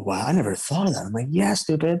 oh, wow, I never thought of that. I'm like, yeah,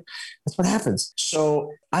 stupid. That's what happens.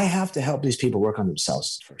 So I have to help these people work on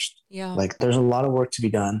themselves first. Yeah. Like, there's a lot of work to be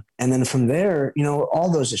done. And then from there, all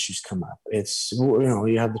those issues come up. It's,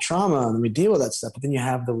 you have the trauma, and we deal with that stuff, but then you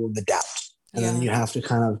have the doubt. And then you have to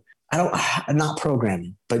kind of, not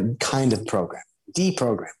programming, but kind of program.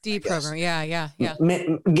 Deprogram. Yeah.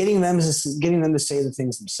 Getting them to say the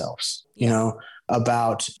things themselves,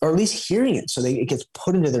 about, or at least hearing it, so it gets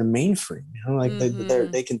put into their mainframe.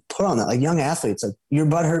 They can put on that. Like young athletes, like, your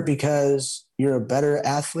butt hurt because you're a better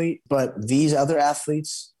athlete, but these other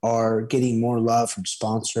athletes are getting more love from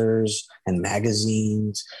sponsors and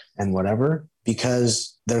magazines and whatever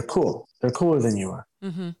because they're cool. They're cooler than you are.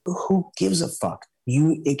 Who gives a fuck?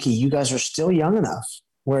 You guys are still young enough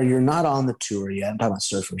where you're not on the tour yet. I'm talking about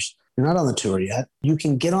surfers. You're not on the tour yet. You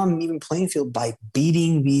can get on an even playing field by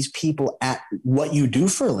beating these people at what you do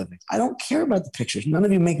for a living. I don't care about the pictures. None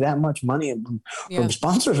of you make that much money from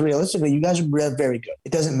sponsors. Realistically, you guys are very good.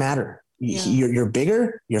 It doesn't matter. You're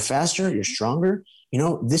bigger, you're faster, you're stronger.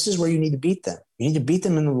 This is where you need to beat them. You need to beat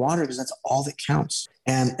them in the water because that's all that counts.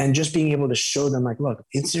 And just being able to show them, like, look,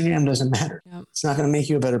 Instagram doesn't matter. Yep. It's not going to make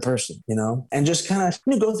you a better person, and just kind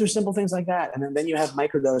of go through simple things like that. And then you have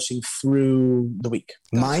microdosing through the week.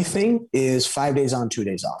 Gotcha. My thing is 5 days on, 2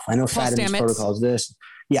 days off. I know Fadiman's protocol is this.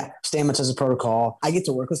 Yeah, Stamets has a protocol. I get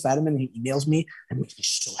to work with Fadiman. He emails me, and makes me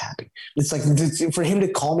so happy. It's like for him to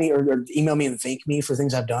call me or email me and thank me for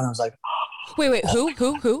things I've done. I was like, wait, who?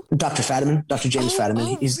 Dr. Fadiman, Dr. James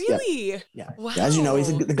Fadiman. He's really? Yeah. Wow. As you know,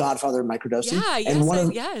 he's the godfather of microdosing. Yeah,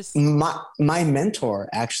 and my mentor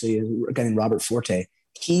actually is a guy named Robert Forte.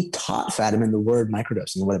 He taught Fadiman the word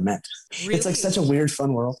microdosing and what it meant. Really? It's like such a weird,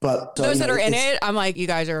 fun world. But those that are in it, I'm like, you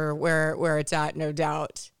guys are where it's at, no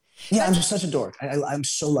doubt. Yeah, I'm just such a dork. I'm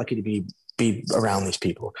so lucky to be be around these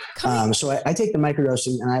people. So I take the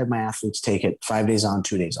microdosing, and I have my athletes take it 5 days on,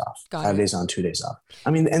 2 days off. 5 days on, 2 days off.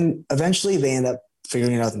 I mean, and eventually they end up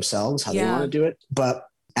figuring it out themselves how they want to do it. But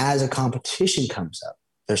as a competition comes up,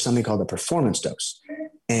 there's something called a performance dose,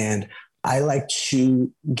 and I like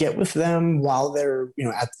to get with them while they're,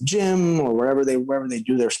 at the gym or wherever they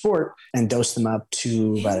do their sport, and dose them up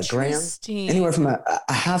to about a gram, anywhere from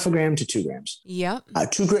a half a gram to 2 grams. Yep.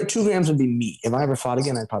 2 grams would be me. If I ever fought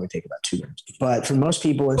again, I'd probably take about 2 grams. But for most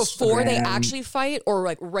people, it's before they actually fight, or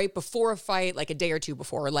like right before a fight, like a day or two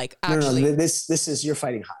before, like actually. No. This is, you're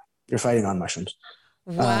fighting high. You're fighting on mushrooms.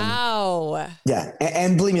 Wow. Yeah,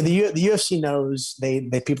 and believe me, the UFC knows. They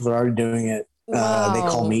people are already doing it. Wow. They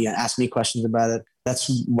call me and ask me questions about it. That's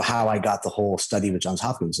how I got the whole study with Johns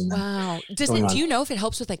Hopkins. And wow. Do you know if it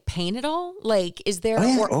helps with like pain at all? Like, is there?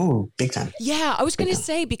 Big time. Yeah. I was going to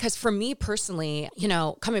say, because for me personally,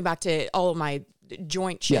 coming back to all of my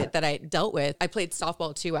joint shit that I dealt with, I played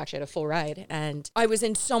softball too, actually at a full ride, and I was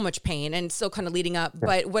in so much pain and still kind of leading up.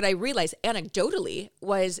 But what I realized anecdotally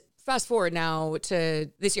was, fast forward now to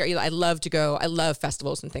this year, I love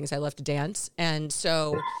festivals and things. I love to dance. And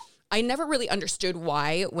so I never really understood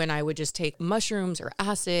why, when I would just take mushrooms or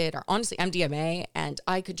acid or honestly MDMA, and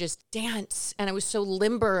I could just dance, and I was so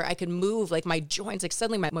limber, I could move like my joints, like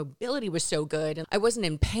suddenly my mobility was so good and I wasn't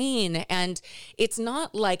in pain. And it's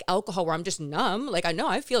not like alcohol where I'm just numb. Like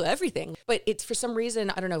I feel everything, but it's for some reason,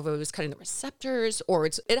 I don't know if it was cutting the receptors or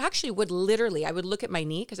it actually would literally, I would look at my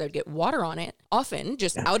knee because I would get water on it often,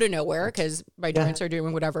 just out of nowhere because my joints are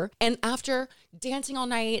doing whatever. And after dancing all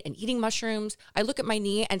night and eating mushrooms, I look at my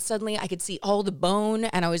knee and suddenly I could see all the bone,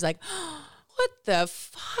 and I was like, oh, what the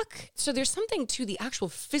fuck? So there's something to the actual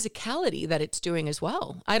physicality that it's doing as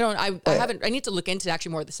well. I need to look into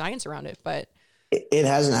actually more of the science around it, but it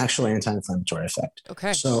has an actual anti-inflammatory effect.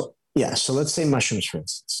 Okay. So let's say mushrooms, for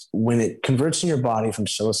instance, when it converts in your body from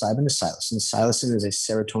psilocybin to psilocin is a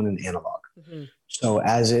serotonin analog. Mm-hmm. So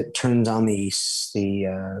as it turns on the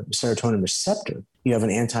serotonin receptor, you have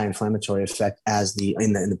an anti-inflammatory effect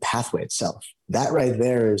in the pathway itself. That right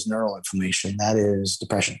there is neural inflammation. That is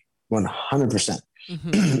depression, 100%.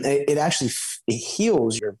 Mm-hmm. It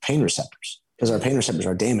heals your pain receptors, because our pain receptors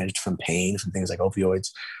are damaged from pain, from things like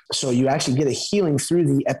opioids. So you actually get a healing through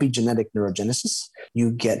the epigenetic neurogenesis.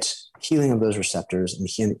 You get healing of those receptors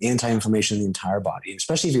and anti-inflammation in the entire body,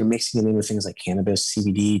 especially if you're mixing it in with things like cannabis,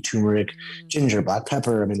 CBD, turmeric, ginger, black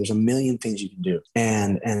pepper. I mean, there's a million things you can do.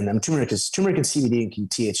 And turmeric and CBD and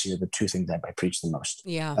THC are the 2 things that I preach the most.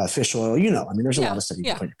 Yeah. Fish oil, there's a lot of stuff you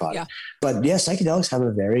can put in your body. Yeah. But psychedelics have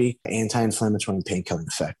a very anti-inflammatory and pain-killing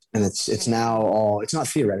effect. And it's not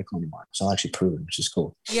theoretical anymore. It's all actually proven, which is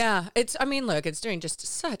cool. Yeah. It's doing just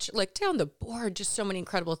such, like, down the board, just so many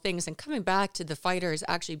incredible things. And coming back to the fighters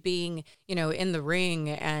actually being, in the ring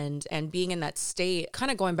and being in that state, kind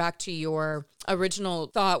of going back to your original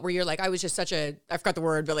thought where you're like, I was just I forgot the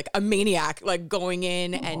word, but like a maniac, like going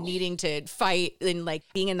in and needing to fight and like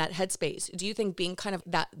being in that headspace. Do you think being kind of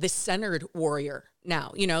the centered warrior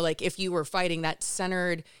now, like if you were fighting that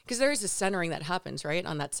centered, because there is a centering that happens, right,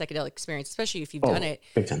 on that psychedelic experience, especially if you've done it.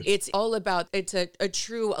 It's all about, it's a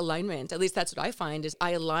true alignment. At least that's what I find, is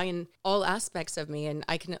I align all aspects of me. And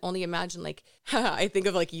I can only imagine, like, I think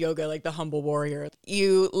of like yoga, like the humble warrior.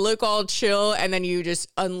 You look all chill and then you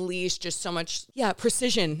just unleash just so much,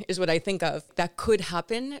 precision is what I think of. That could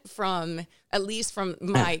happen from, at least from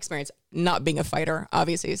my experience, not being a fighter,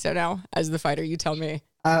 obviously. So now, as the fighter, you tell me.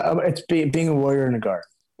 It's being a warrior in a garden.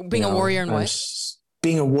 Being a warrior in what?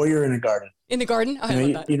 Being a warrior in a garden. In the garden?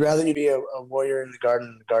 You'd rather be a warrior in the garden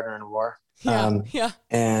than a gardener in a war. Yeah.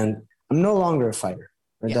 And I'm no longer a fighter.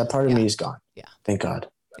 Right? That part of me is gone. Yeah. Thank God.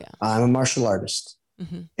 Yeah. I'm a martial artist.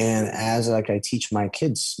 Mm-hmm. And as I teach my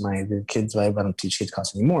kids, I don't teach kids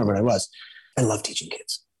class anymore, but I love teaching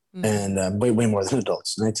kids, and way more than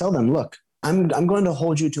adults. And I tell them, look, I'm going to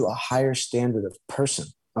hold you to a higher standard of person,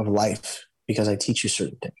 of life, because I teach you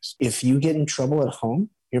certain things. If you get in trouble at home,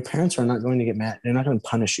 your parents are not going to get mad. They're not going to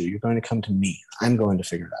punish you. You're going to come to me. I'm going to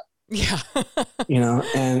figure it out. Yeah.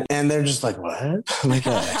 And they're just like, what? Like,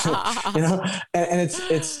 and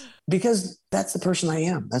it's because that's the person I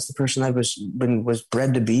am. That's the person I was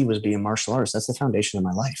bred to be, was be a martial artist. That's the foundation of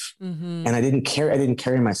my life. Mm-hmm. And I didn't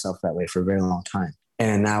carry myself that way for a very long time.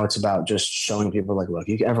 And now it's about just showing people, like, look,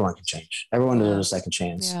 everyone can change. Everyone deserves a second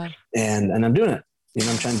chance. Yeah. And I'm doing it.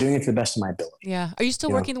 I'm doing it to the best of my ability. Yeah. Are you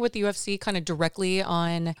still working with the UFC kind of directly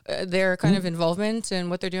on their kind of involvement and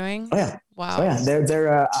what they're doing? Oh yeah. Wow. Oh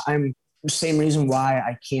yeah. Same reason why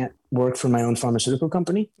I can't work for my own pharmaceutical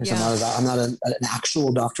company. Because I'm not an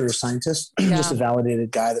actual doctor or scientist, just a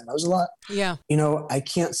validated guy that knows a lot. Yeah. I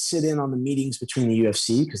can't sit in on the meetings between the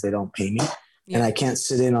UFC because they don't pay me. Yeah. And I can't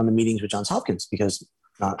sit in on the meetings with Johns Hopkins because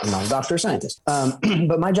I'm not a doctor or scientist.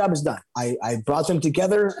 But my job is done. I brought them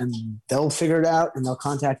together and they'll figure it out and they'll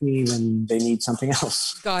contact me when they need something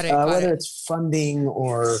else. Got it. Whether it's funding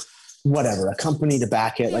or whatever, a company to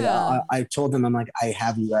back it. Yeah. Like I told them, I'm like, I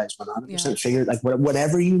have you guys 100% figured, like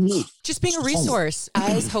whatever you need. Just being a resource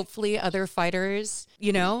as hopefully other fighters,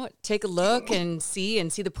 take a look and see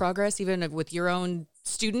the progress, even with your own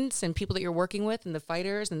students and people that you're working with and the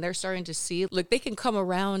fighters, and they're starting to see, look, they can come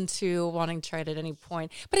around to wanting to try it at any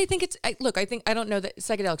point. But I think I don't know that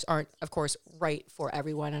psychedelics aren't, of course, right for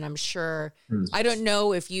everyone. And I'm sure, I don't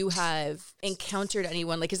know if you have encountered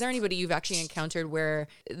anyone, like, is there anybody you've actually encountered where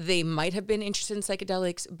they might have been interested in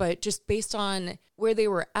psychedelics, but just based on where they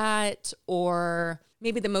were at or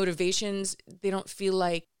maybe the motivations, they don't feel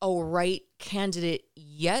like a right candidate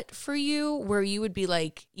yet for you, where you would be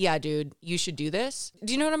like, yeah, dude, you should do this.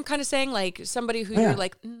 Do you know what I'm kind of saying? Like somebody who you're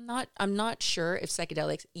like, I'm not sure if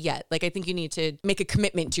psychedelics yet. Like, I think you need to make a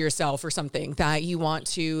commitment to yourself or something that you want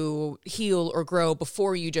to heal or grow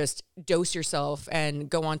before you just dose yourself and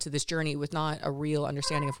go on to this journey with not a real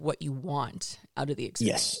understanding of what you want out of the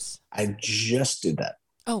experience. Yes, I just did that.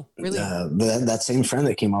 Oh, really? That same friend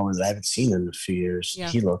that came over that I haven't seen in a few years,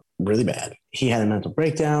 he looked really bad. He had a mental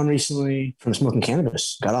breakdown recently from smoking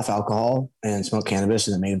cannabis, got off alcohol and smoked cannabis,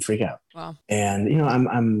 and it made him freak out. Wow. And,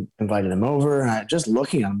 I'm invited him over, and I just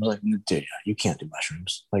looking at him, I was like, dude, you can't do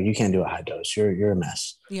mushrooms. Like, you can't do a high dose. You're a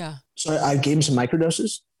mess. Yeah. So I gave him some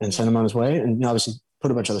microdoses and sent him on his way, and obviously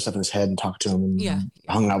put a bunch of other stuff in his head and talked to him and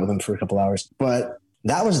hung out with him for a couple hours. But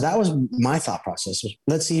that was my thought process.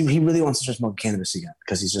 Let's see, he really wants to start smoking cannabis again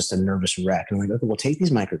because he's just a nervous wreck. And I'm like, okay, well, take these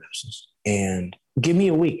microdoses and give me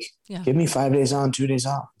a week. Yeah. Give me 5 days on, 2 days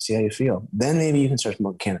off. See how you feel. Then maybe you can start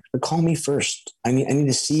smoking cannabis. But call me first. I need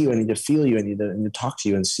to see you. I need to feel you. I need to talk to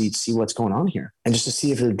you and see what's going on here. And just to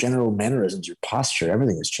see if your general mannerisms, your posture,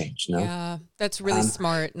 everything has changed. Yeah, that's really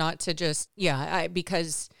smart not to just,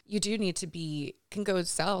 because you do need to can go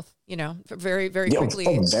south, very, very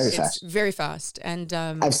quickly. Very fast. Very fast. And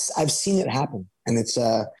I've seen it happen. And it's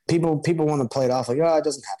people want to play it off like, oh, it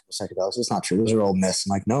doesn't happen with psychedelics. It's not true. Those are all myths. I'm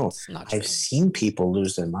like, no, I've seen people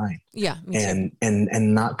lose their mind. Yeah.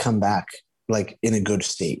 And not come back like in a good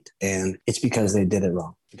state. And it's because they did it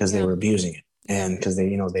wrong, because they were abusing it, and because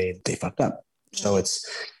they fucked up. Yeah. So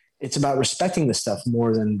it's about respecting the stuff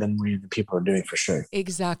more than we the people are doing, for sure.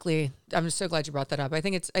 Exactly. I'm so glad you brought that up. I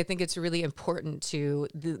think it's really important to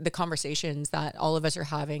the conversations that all of us are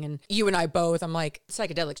having, and you and I both. I'm like,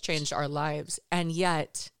 psychedelics changed our lives, and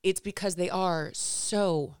yet it's because they are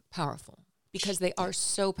so powerful.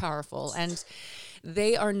 And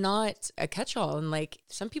they are not a catch-all. And like,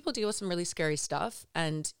 some people deal with some really scary stuff,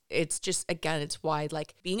 and it's just, again, it's why,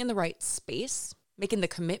 like, being in the right space, making the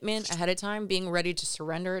commitment ahead of time, being ready to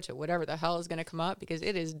surrender to whatever the hell is going to come up, because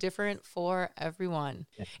it is different for everyone.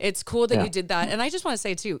 Yeah. It's cool that you did that. And I just want to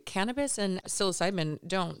say too, cannabis and psilocybin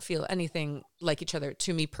don't feel anything like each other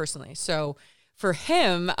to me personally. So for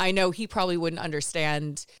him, I know he probably wouldn't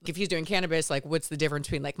understand if he's doing cannabis, like, what's the difference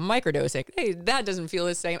between like microdosing? Hey, that doesn't feel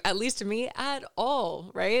the same, at least to me, at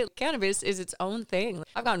all, right? Cannabis is its own thing.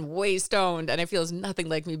 I've gotten way stoned and it feels nothing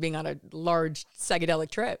like me being on a large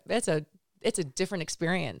psychedelic trip. It's a different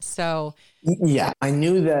experience. So yeah, I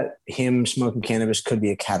knew that him smoking cannabis could be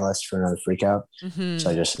a catalyst for another freak out. Mm-hmm. So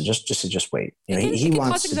I just wait. He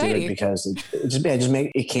wants to do it because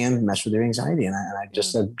it can mess with your anxiety. And I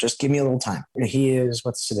just said, just give me a little time. And he is,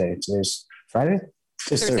 what's today? Today's Friday?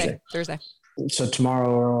 It's Thursday. So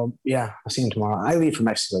tomorrow, I'll see him tomorrow. I leave for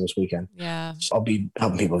Mexico this weekend. Yeah. So I'll be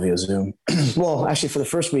helping people via Zoom. Well, actually for the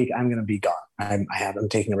first week, I'm going to be gone. I'm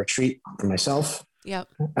taking a retreat for myself. Yep.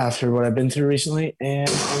 After what I've been through recently, and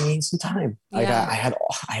I need some time. Like I had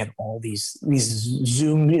all these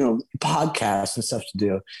Zoom, podcasts and stuff to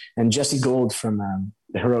do. And Jesse Gold from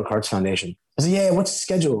the Heroic Hearts Foundation. I was like, yeah, what's the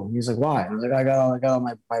schedule? And he's like, why? And I was like, I got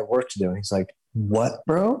all my work to do. And he's like, what,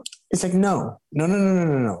 bro? It's like, no.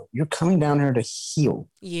 You're coming down here to heal.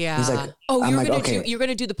 Yeah. He's like, you're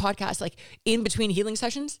gonna do the podcast like in between healing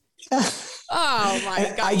sessions? Yeah. Oh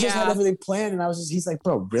my God. I just had everything planned, and he's like,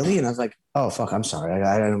 bro, really? And I was like, oh fuck, I'm sorry.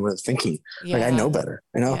 I don't know what I was thinking. Yeah. Like, I know better,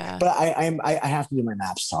 Yeah. But I have to do my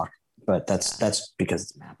MAPS talk but that's because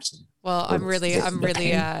it's maps. Well,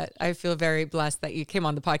 I feel very blessed that you came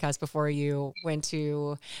on the podcast before you went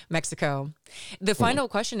to Mexico. The final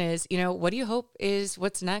question is, what do you hope is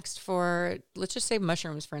what's next for, let's just say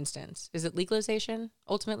mushrooms, for instance? Is it legalization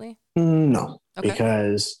ultimately? No,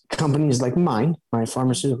 because companies like mine, my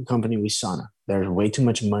pharmaceutical company, Usana, there's way too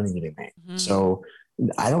much money to be made. Mm-hmm. So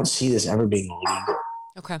I don't see this ever being legal.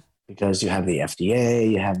 Okay. Because you have the FDA,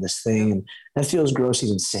 you have this thing, and that feels gross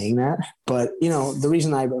even saying that. But, the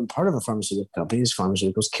reason I'm part of a pharmaceutical company is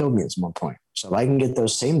pharmaceuticals killed me at some point. So if I can get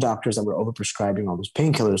those same doctors that were overprescribing all those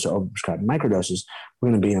painkillers or overprescribing microdoses,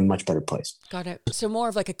 we're going to be in a much better place. Got it. So more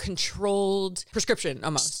of like a controlled prescription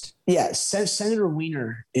almost. Yeah. Senator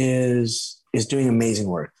Wiener is doing amazing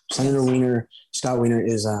work. Senator Wiener, Scott Wiener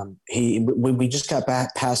is, we just got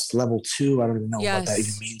back past level 2. I don't even know what that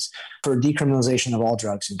even means, for decriminalization of all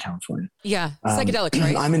drugs in California. Yeah. Psychedelics,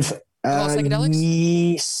 right? I'm in, psychedelics?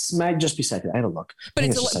 Yes, might just be psychedelics. I had a look. But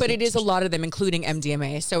it is a lot of them, including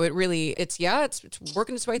MDMA. So it really, it's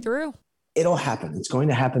working its way through. It'll happen. It's going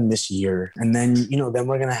to happen this year. And then, then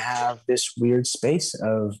we're going to have this weird space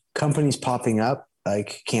of companies popping up,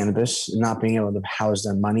 like cannabis, not being able to house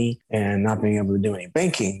their money and not being able to do any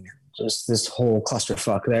banking. Just this whole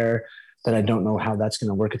clusterfuck there that I don't know how that's going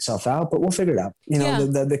to work itself out, but we'll figure it out.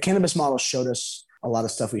 The cannabis model showed us a lot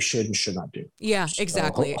of stuff we should and should not do. Yeah,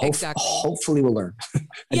 exactly. Exactly. Hopefully we'll learn.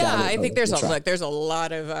 I think there's a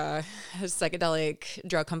lot of psychedelic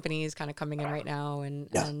drug companies kind of coming in right now.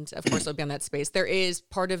 And of course they'll be on that space. There is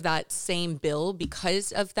part of that same bill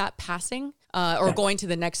because of that passing going to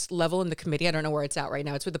the next level in the committee. I don't know where it's at right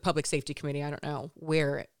now. It's with the Public Safety Committee. I don't know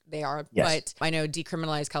where they are, but I know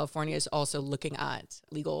Decriminalized California is also looking at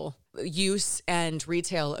legal use and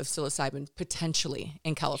retail of psilocybin potentially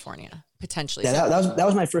in California. Potentially. Yeah, that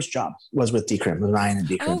was my first job, was with Decrim, with Ryan and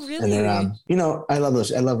Decrim. Oh, really? And they're, I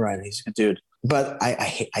love Ryan. He's a good dude. But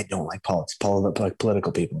I don't like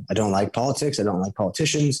political people. I don't like politics. I don't like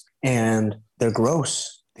politicians. And they're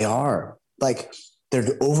gross. They are. Like, their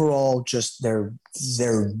overall, just their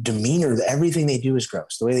demeanor, everything they do is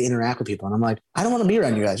gross. The way they interact with people. And I'm like, I don't want to be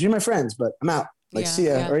around you guys. You're my friends, but I'm out. Like, see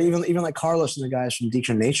ya. Yeah. Or even like Carlos and the guys from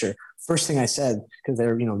Decrim Nature. First thing I said, because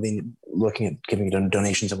they're, they looking at giving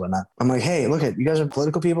donations and whatnot. I'm like, hey, look at you guys are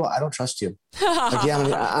political people. I don't trust you. Like,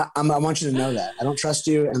 I want you to know that I don't trust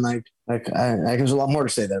you. And there's a lot more to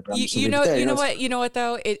say there. But you know what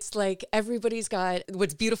though? It's like everybody's got,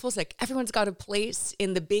 what's beautiful is like everyone's got a place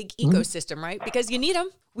in the big ecosystem, right? Because you need them.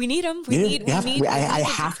 We need them. I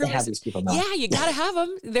have to have these people now. Yeah, you got to have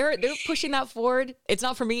them. They're pushing that forward. It's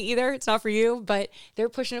not for me either. It's not for you, but they're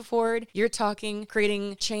pushing it forward. You're talking,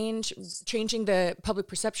 creating change, changing the public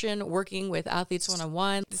perception, working with athletes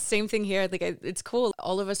one-on-one. The same thing here. Like, it's cool.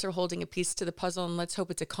 All of us are holding a piece to the puzzle, and let's hope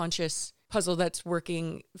it's a conscious puzzle that's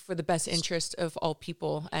working for the best interest of all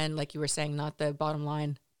people. And like you were saying, not the bottom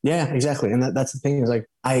line. Yeah, exactly. And that's the thing is, like,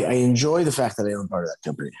 I enjoy the fact that I own part of that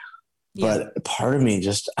company. Yeah. But part of me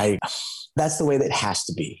that's the way that it has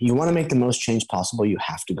to be. You want to make the most change possible, you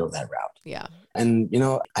have to go that route. Yeah. And,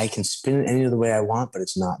 I can spin it any other way I want, but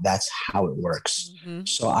it's not. That's how it works. Mm-hmm.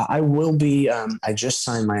 So I will be, I just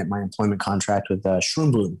signed my employment contract with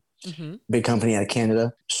Shroom Bloom, big company out of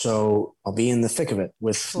Canada. So I'll be in the thick of it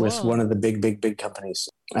with one of the big companies.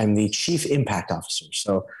 I'm the chief impact officer.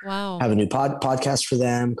 So I have a new podcast for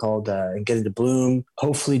them called Get Into Bloom.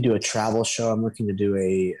 Hopefully do a travel show. I'm looking to do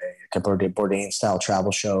a Bourdain style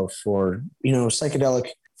travel show for,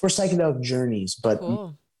 psychedelic journeys, but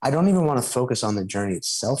I don't even want to focus on the journey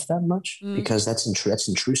itself that much because that's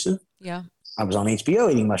intrusive. Yeah. I was on HBO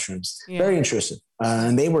eating mushrooms. Yeah. Very intrusive.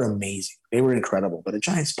 And they were amazing. They were incredible. But a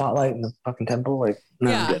giant spotlight in the fucking temple, good.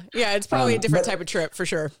 Yeah, it's probably a different type of trip for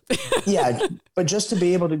sure. Yeah, but just to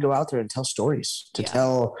be able to go out there and tell stories,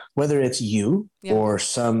 tell whether it's you or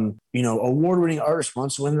some, award-winning artist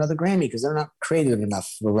wants to win another Grammy because they're not creative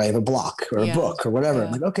enough to write a block or a book or whatever. Yeah.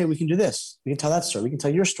 I'm like, okay, we can do this. We can tell that story. We can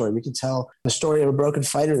tell your story. We can tell the story of a broken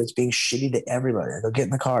fighter that's being shitty to everybody. Go get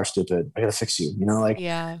in the car, stupid. I gotta fix you.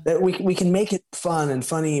 That we can make it fun and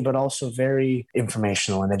funny, but also very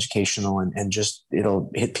informational and educational and just it'll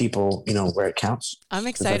hit people, where it counts. I'm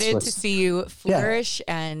excited to see you flourish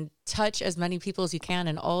and touch as many people as you can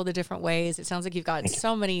in all the different ways. It sounds like you've got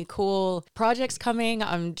so many cool projects coming.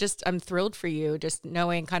 I'm thrilled for you, just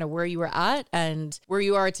knowing kind of where you were at and where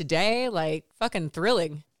you are today. Like, fucking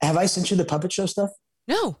thrilling. Have I sent you the puppet show stuff?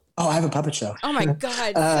 No. Oh, I have a puppet show. Oh my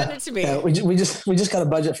God. Send it to me. Yeah, we just got a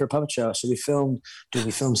budget for a puppet show. So we filmed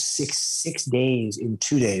 6 days in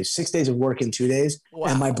 2 days, 6 days of work in 2 days. Wow.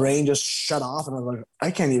 And my brain just shut off. And I was like,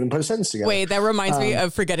 I can't even put a sentence together. Wait, that reminds me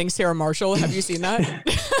of Forgetting Sarah Marshall. Have you seen that?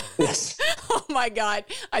 Yes. Oh my God.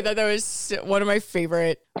 I thought that was one of my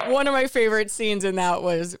favorite scenes in that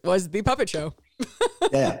was the puppet show.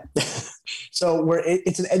 Yeah. So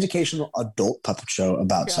it's an educational adult puppet show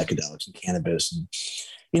about psychedelics and cannabis. And,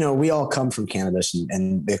 we all come from cannabis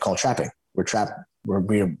and they call trapping. We're trapped.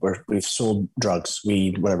 We've sold drugs,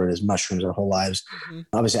 weed, whatever it is, mushrooms our whole lives. Mm-hmm.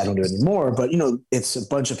 Obviously, I don't do it anymore, but it's a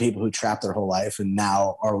bunch of people who trap their whole life and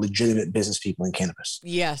now are legitimate business people in cannabis.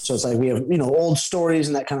 Yes. So it's like we have old stories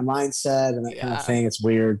and that kind of mindset and that kind of thing. It's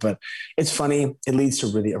weird, but it's funny. It leads to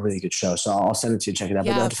a really good show. So I'll send it to you. Check it out.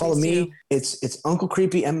 But to follow me, it's Uncle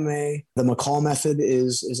Creepy MMA. The McCall Method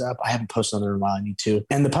is up. I haven't posted on it in a while. I need to.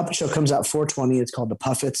 And the puppet show comes out 4/20. It's called The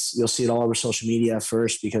Puffets. You'll see it all over social media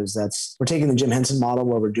first because we're taking the Jim Henson model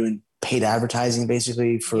where we're doing paid advertising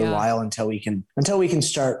basically for a while until we can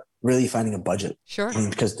start really finding a budget. Sure.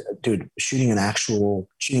 Because dude, shooting actual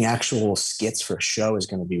skits for a show is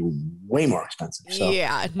going to be way more expensive. So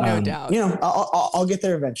no doubt. I'll get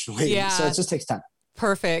there eventually. Yeah. So it just takes time.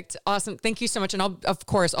 Perfect. Awesome. Thank you so much. And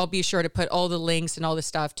I'll be sure to put all the links and all the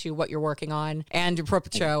stuff to what you're working on and your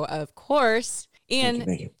puppet show, of course.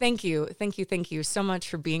 Ian, thank you so much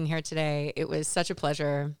for being here today. It was such a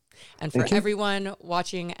pleasure. And for everyone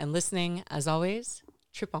watching and listening, as always,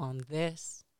 trip on this.